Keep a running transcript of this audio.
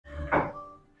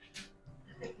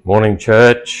Morning,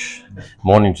 church.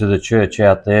 Morning to the church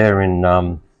out there in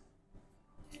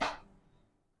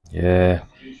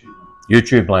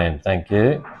YouTube land. Thank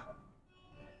you.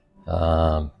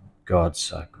 God's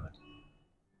so good.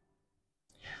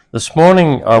 This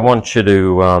morning, I want you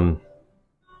to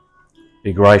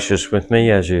be gracious with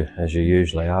me as you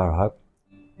usually are, I hope.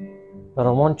 But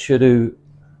I want you to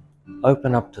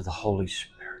open up to the Holy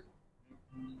Spirit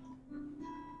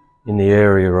in the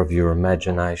area of your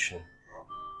imagination.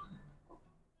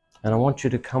 And I want you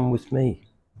to come with me.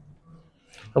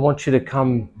 I want you to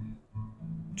come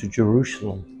to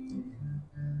Jerusalem.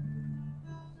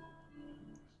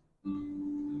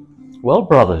 Well,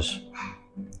 brothers,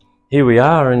 here we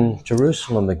are in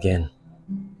Jerusalem again.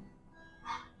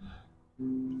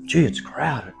 Gee, it's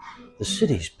crowded. The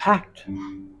city's packed.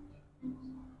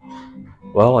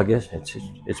 Well, I guess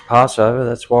it's Passover.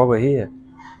 That's why we're here.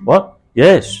 What?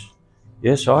 Yes,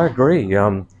 I agree.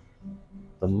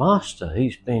 The master,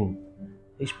 he's been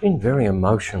very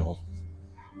emotional.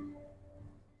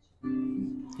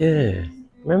 Yeah,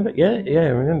 remember? Yeah.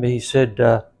 Remember, he said,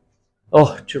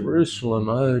 "Oh, Jerusalem,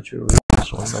 oh,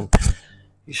 Jerusalem," and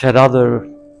he's had other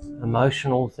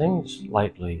emotional things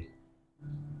lately.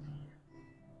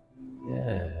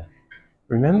 Yeah,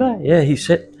 remember? Yeah, he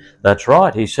said. That's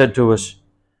right. He said to us,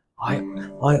 I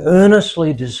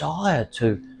earnestly desire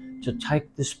to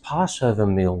take this Passover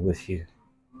meal with you.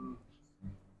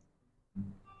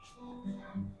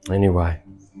 Anyway,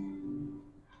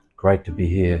 great to be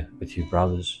here with you,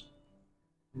 brothers.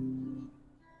 A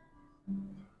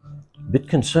bit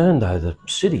concerned though, the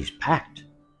city's packed.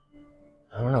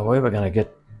 I don't know where we're going to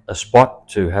get a spot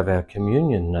to have our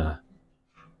communion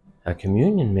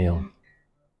meal.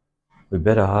 We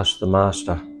better ask the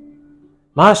master.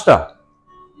 Master,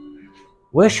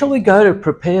 where shall we go to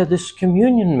prepare this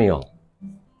communion meal?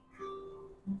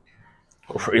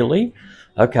 Really?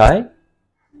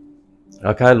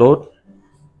 Okay, Lord.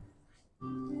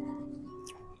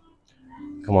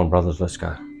 Come on, brothers, let's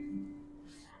go.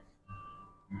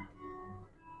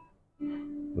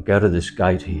 We'll go to this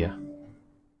gate here.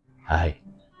 Hey,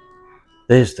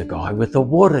 there's the guy with the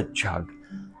water jug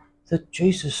that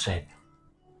Jesus said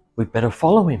we'd better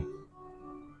follow him.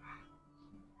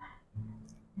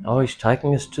 Oh, he's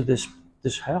taking us to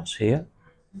this house here.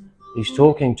 He's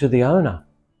talking to the owner.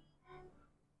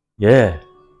 Yeah.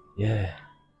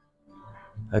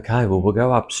 Okay, well, we'll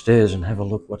go upstairs and have a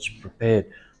look what's prepared.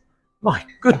 My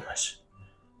goodness.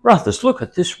 Brothers, look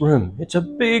at this room. It's a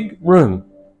big room.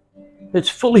 It's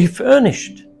fully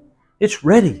furnished. It's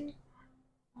ready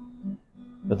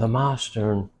for the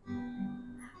master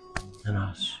and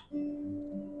us.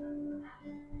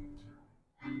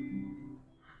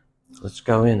 Let's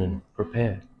go in and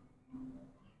prepare.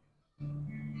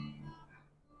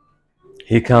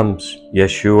 Here comes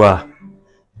Yeshua.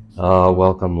 Oh,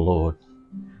 welcome, Lord.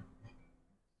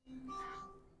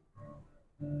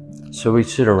 So we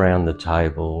sit around the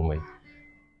table and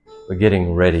we're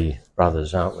getting ready,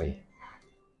 brothers, aren't we?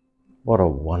 What a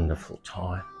wonderful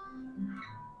time.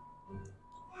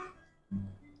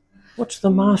 What's the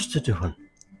master doing?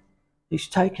 He's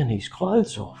taken his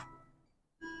clothes off.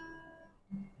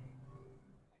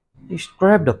 He's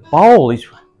grabbed a bowl. He's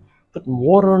putting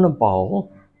water in a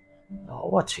bowl. Oh,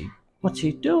 what's he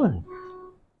doing?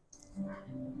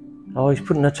 Oh, he's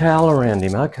putting a towel around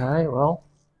him. Okay, well,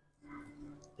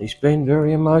 he's been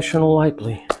very emotional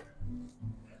lately.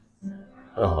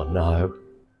 Oh, no.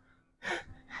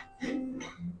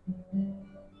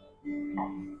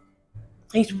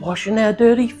 He's washing our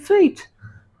dirty feet.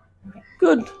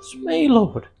 Goodness me,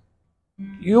 Lord.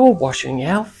 You're washing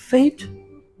our feet?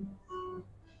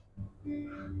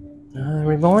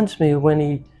 Reminds me of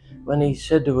when he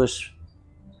said to us,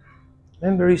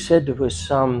 remember he said to us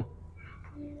that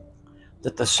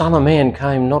the Son of Man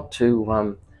came not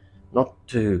to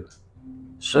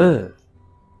serve,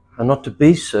 and not to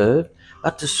be served,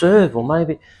 but to serve. Or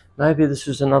maybe this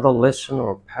is another lesson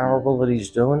or a parable that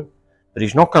he's doing, but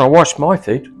he's not going to wash my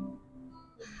feet.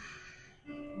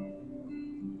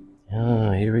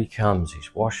 Oh, here he comes.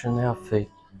 He's washing our feet.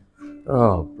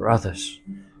 Oh, brothers.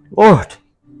 Lord,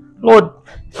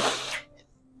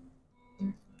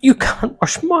 you can't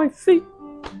wash my feet.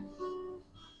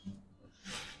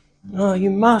 Oh,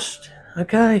 you must.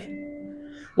 Okay.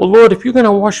 Well, Lord, if you're going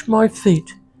to wash my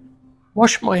feet,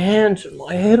 wash my hands and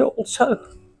my head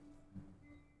also.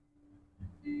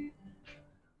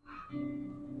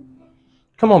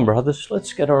 Come on, brothers,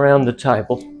 let's get around the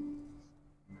table.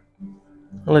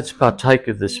 Let's partake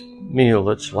of this meal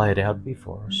that's laid out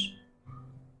before us.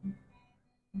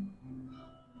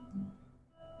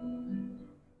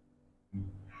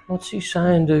 What's he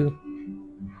saying to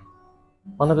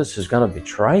One of us is going to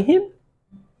betray him?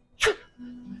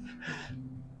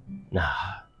 No.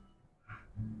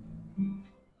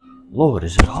 Lord,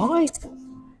 is it I?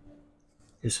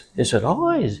 Is it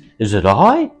I? Is it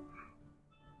I?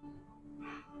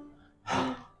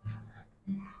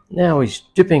 Now he's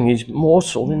dipping his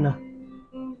morsel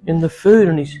in the food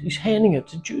and he's handing it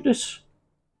to Judas.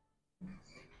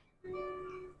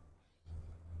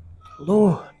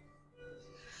 Lord.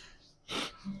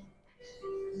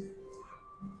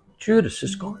 Judas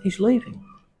is gone. He's leaving.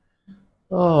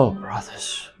 Oh,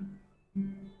 brothers.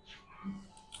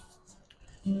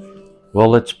 Well,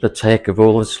 let's partake of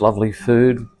all this lovely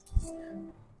food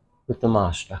with the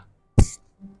Master.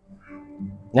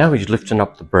 Now he's lifting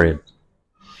up the bread.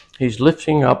 He's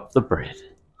lifting up the bread.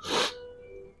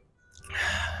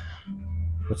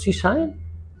 What's he saying?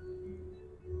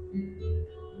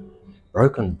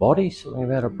 Broken body? Something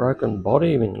about a broken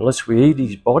body? I mean, unless we eat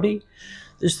his body?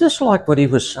 Is this like what he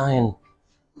was saying?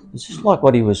 Is this like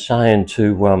what he was saying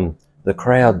to the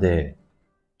crowd there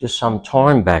just some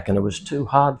time back, and it was too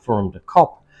hard for them to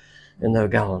cop? And they were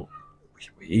going,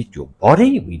 we eat your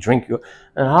body, we drink your...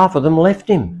 And half of them left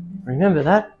him. Remember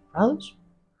that, brothers?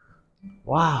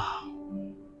 Wow.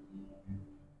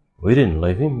 We didn't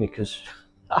leave him because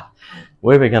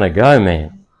where are we going to go,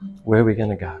 man? Where are we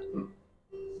going to go?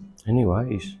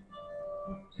 Anyway,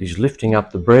 he's lifting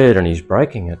up the bread and he's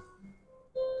breaking it.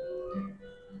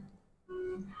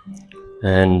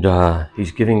 And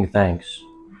he's giving thanks.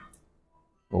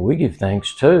 Well, we give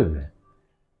thanks too.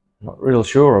 Not real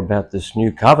sure about this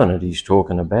new covenant he's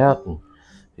talking about and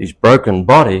his broken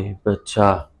body, but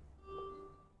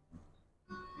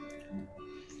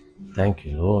thank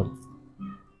you, Lord.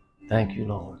 Thank you,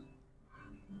 Lord.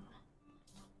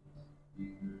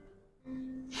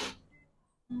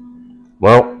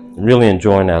 Well, really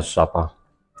enjoying our supper.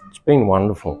 It's been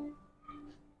wonderful.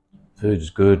 Food's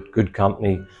good, good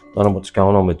company. Don't know what's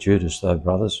going on with Judas though,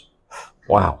 brothers.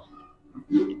 Wow.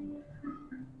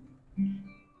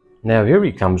 Now here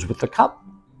he comes with the cup.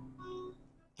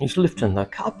 He's lifting the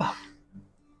cup up.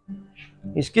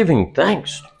 He's giving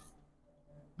thanks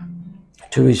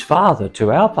to his Father,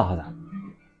 to our Father.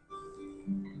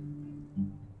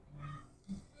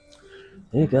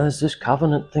 There goes this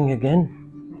covenant thing again.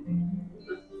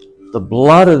 The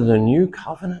blood of the new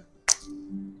covenant.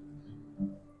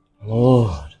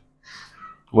 Lord.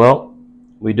 Well,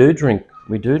 we do drink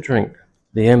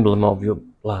the emblem of your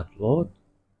blood, Lord.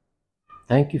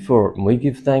 Thank you for it. And we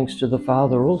give thanks to the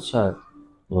Father also,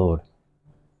 Lord.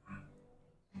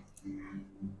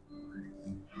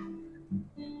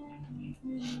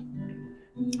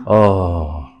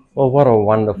 Oh, well, what a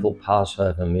wonderful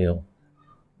Passover meal.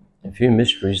 A few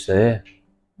mysteries there.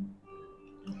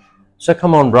 So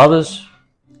come on, brothers,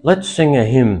 let's sing a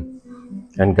hymn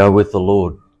and go with the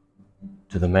Lord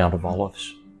to the Mount of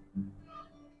Olives.